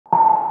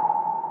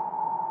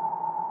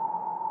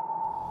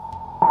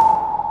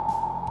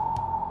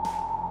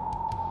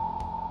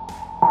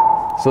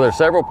So there's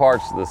several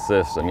parts to the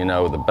system, you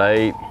know, the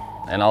bait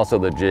and also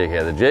the jig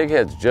head. The jig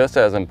head's just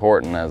as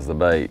important as the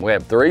bait. We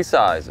have 3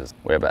 sizes.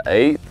 We have an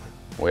 1/8,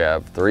 we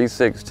have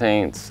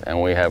 3/16,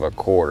 and we have a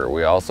 1/4.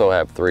 We also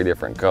have 3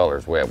 different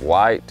colors. We have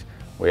white,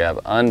 we have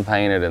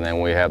unpainted, and then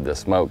we have the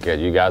smoke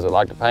head. You guys would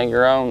like to paint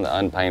your own, the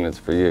unpainted's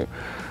for you.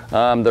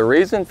 The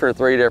reason for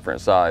 3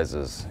 different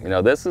sizes, you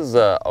know, this is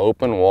an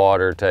open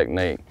water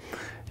technique.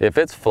 If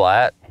it's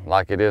flat,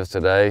 like it is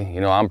today,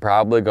 you know, I'm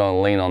probably going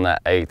to lean on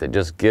that 1/8. It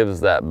just gives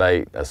that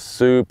bait a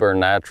super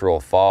natural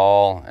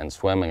fall and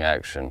swimming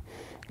action.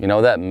 You know,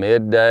 that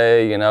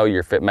midday, you know,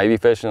 you're maybe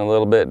fishing a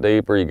little bit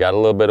deeper, you got a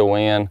little bit of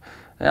wind,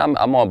 I'm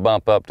going to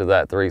bump up to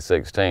that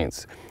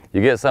 3/16.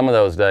 You get some of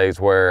those days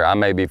where I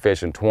may be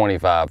fishing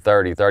 25,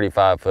 30,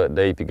 35 foot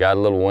deep, you got a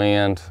little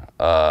wind,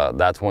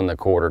 that's when the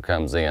 1/4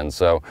 comes in.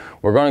 So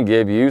we're going to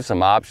give you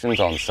some options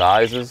on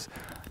sizes.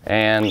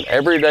 And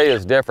every day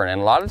is different,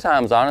 and a lot of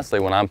times,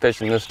 honestly, when I'm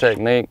fishing this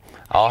technique,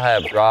 I'll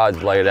have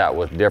rods laid out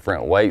with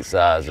different weight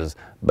sizes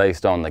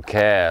based on the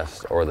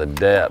cast or the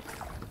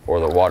depth or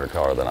the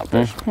watercolor that I'm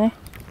fishing.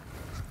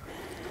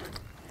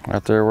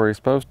 Right there where he's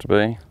supposed to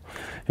be.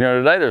 You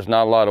know, today there's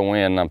not a lot of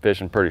wind and I'm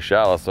fishing pretty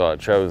shallow, so I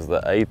chose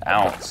the 1/8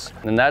 ounce.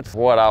 And that's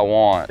what I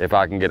want if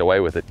I can get away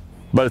with it.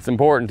 But it's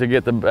important to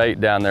get the bait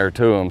down there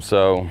to them.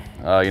 So,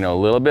 you know,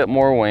 a little bit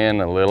more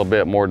wind, a little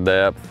bit more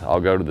depth.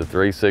 I'll go to the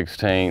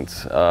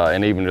 3/16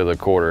 and even to the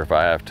 1/4 if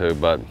I have to.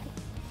 But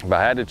if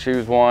I had to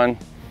choose one,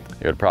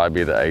 it would probably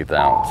be the 1/8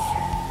 ounce.